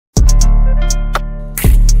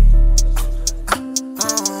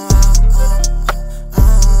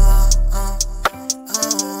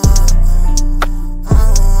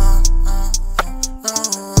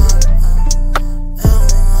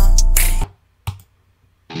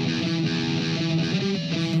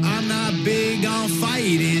on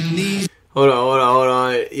fighting these. Hold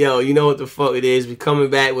on. Yo, you know what the fuck it is. We coming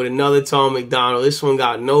back with another Tom MacDonald. This one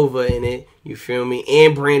got Nova in it. You feel me?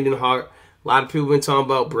 And Brandon Hart. A lot of people been talking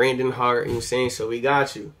about Brandon Hart. You know what I'm saying? So we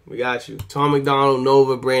got you. Tom MacDonald,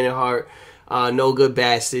 Nova, Brandon Hart. No Good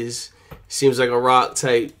Bastards. Seems like a rock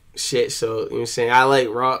type shit. So, you know what I'm saying? I like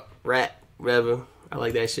rock, rap, whatever. I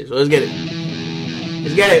like that shit. So let's get it.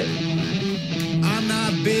 I'm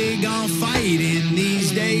not big on fighting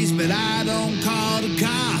these days, but I don't call the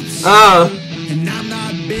cops. And I'm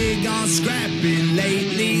not big on scrapping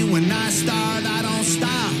lately. When I start, I don't stop.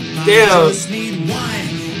 I just need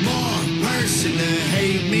one more person to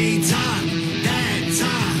hate me. Time.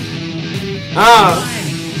 One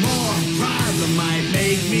more problem might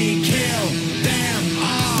make me kill them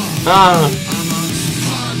all. I'm a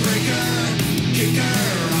heartbreaker, kicker.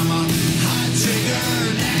 I'm a hot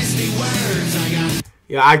trigger, nasty words. I got.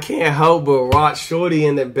 Yeah, I can't help but rock Shorty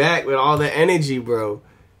in the back with all the energy, bro.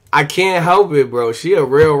 I can't help it, bro. She a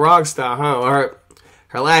real rock star, huh?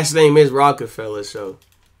 Her last name is Rockafeller, so.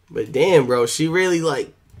 But damn, bro, she really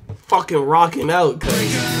like fucking rocking out, cuz.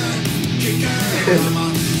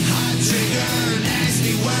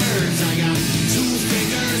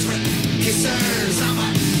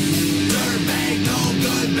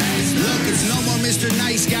 Mr.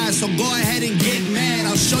 Nice Guy, so go ahead and get mad.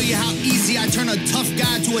 I'll show you how easy I turn a tough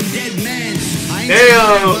guy to a dead man. I ain't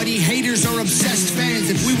your buddy, haters are obsessed fans.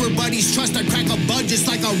 If we were buddies, trust I'd crack a bud just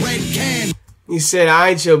like a red can. He said, I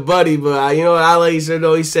ain't your buddy, but you know what I like? He said,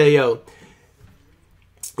 no, he said, yo.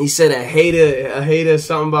 He said a hater,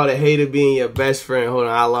 something about a hater being your best friend. Hold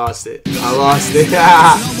on, I lost it. No more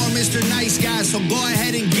Mr. Nice Guy, so go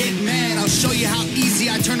ahead and get mad. I'll show you how easy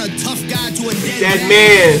I turn a tough guy to a dead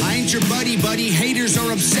man. I ain't your buddy, haters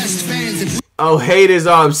are obsessed fans. Oh, haters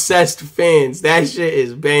are obsessed fans. That shit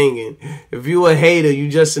is banging. If you a hater, you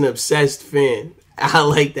just an obsessed fan. I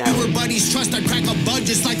like that. We were buddies, trust I crack a bud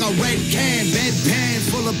just like a red can. Bedpan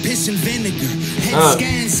full of piss and vinegar. Head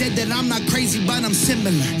scan said that I'm not crazy, but I'm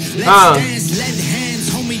similar. Let's dance, lead hands,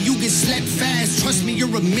 homie, you get slapped fast. Trust me,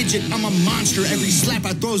 you're a midget, I'm a monster. Every slap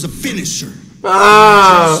I throw's a finisher.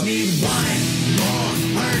 Just need one more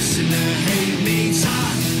person to hate me.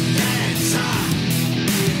 Time.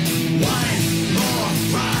 One more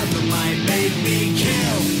problem might make me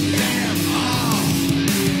kill them all.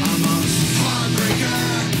 I'm a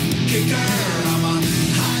heartbreaker, kicker. I'm a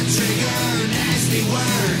hot trigger, nasty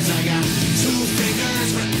words. I got 2 fingers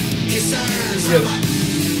for kissers. I'm a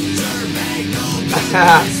dirtbag, no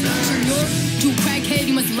good. You crackhead,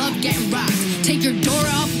 you must love getting rocked. Take your door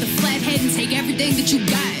off with a flat head and take everything that you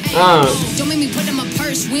got. Don't make me put in my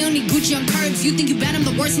purse. We don't need Gucci on curves. You think you bad, I'm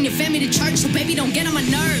the worst in your family to church. So baby, don't get on my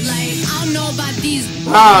nerve. Like, I don't know about these.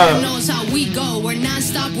 God knows how we go. We're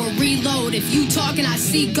non-stop, we're reload. If you talking, I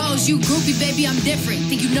see ghosts. You groupie, baby, I'm different.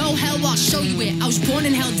 Think you know hell? I'll show you it. I was born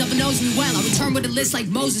in hell, double knows me well. I return with a list like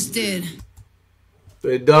Moses did.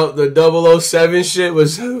 The 007 shit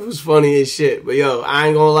was funny as shit. But yo, I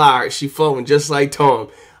ain't gonna lie, she flowing just like Tom.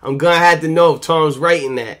 I'm gonna have to know if Tom's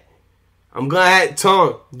writing that.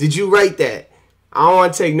 Tom, did you write that? I don't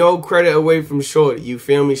want to take no credit away from Shorty. You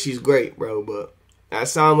feel me? She's great, bro. But that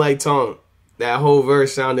sound like Tom. That whole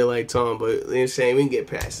verse sounded like Tom. But you know what I'm saying? We can get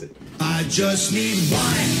past it. I just need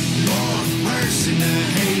one more person to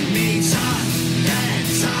hate me. Time.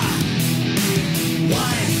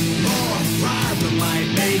 One more problem might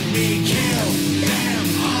make me kill them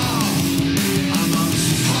all. I'm a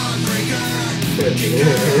heartbreaker,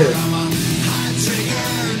 kicker. I'm a hot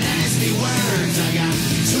trigger, nasty words. I got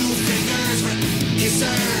 2 fingers for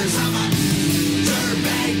kissers. I'm a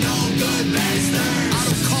dirtbag, no good bastard. I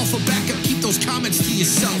don't call for backup, keep those comments to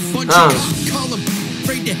yourself. Bunch of call them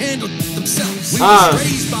afraid to handle themselves. We was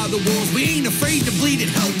raised by the wolves, we ain't afraid to bleed, it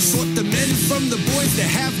helps. Sort the men from the boys, the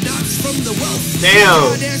have-nots from the wealth.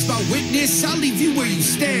 Damn. As my witness, I'll leave you where you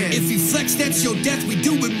stand. If you flex, that's your death. We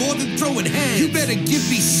do it more than throwing hands. You better give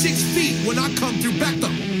me 6 feet when I come through back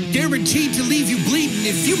up. Guaranteed to leave you bleeding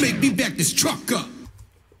if you make me back this truck up.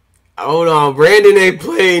 Hold on, Brandon ain't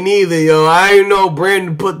playing either, yo. I ain't know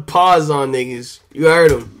Brandon put pause on niggas. You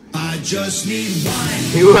heard him. I just need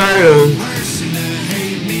one. You heard him. Person to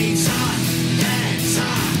hate me. Time.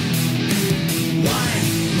 One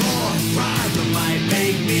more problem might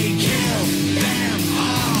make me kill them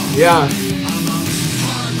all. Yeah. I'm a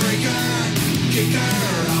heartbreaker, kicker.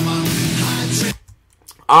 I'm a hot trick.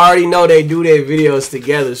 I already know they do their videos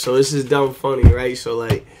together, so this is dumb funny, right? So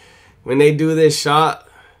like, when they do this shot,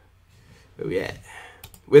 where we at?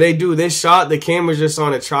 Where they do this shot, the camera's just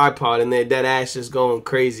on a tripod and that ass just going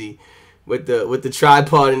crazy with the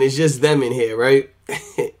tripod, and it's just them in here, right?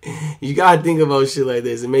 You gotta think about shit like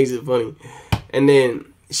this. It makes it funny. And then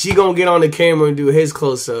she gonna get on the camera and do his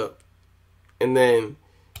close-up. And then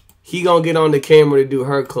he gonna get on the camera to do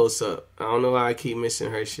her close-up. I don't know why I keep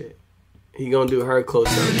missing her shit. He gonna do her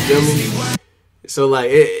close-up. You feel me? So, like,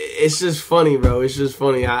 it's just funny, bro. It's just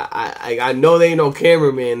funny. I know they ain't no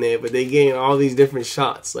cameraman there, but they getting all these different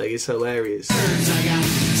shots. Like, it's hilarious.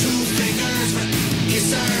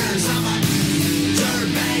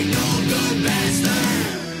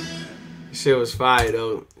 Shit was fire,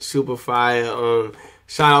 though. Super fire.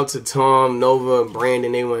 Shout out to Tom, Nova, and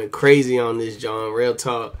Brandon. They went crazy on this, John. Real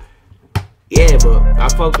talk. Yeah, but I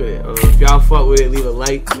fuck with it. If y'all fuck with it, leave a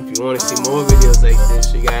like. If you want to see more videos like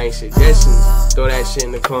this, you got any suggestions, throw that shit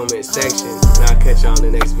in the comment section, and I'll catch y'all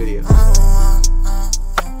in the next video. Who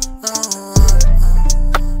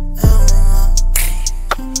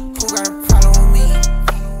got a problem with me?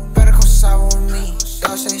 Better come solve with me.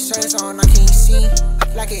 Y'all say shirts on, I can't see.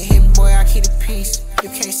 Like a hit boy, I keep the peace. You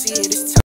can't see it, it's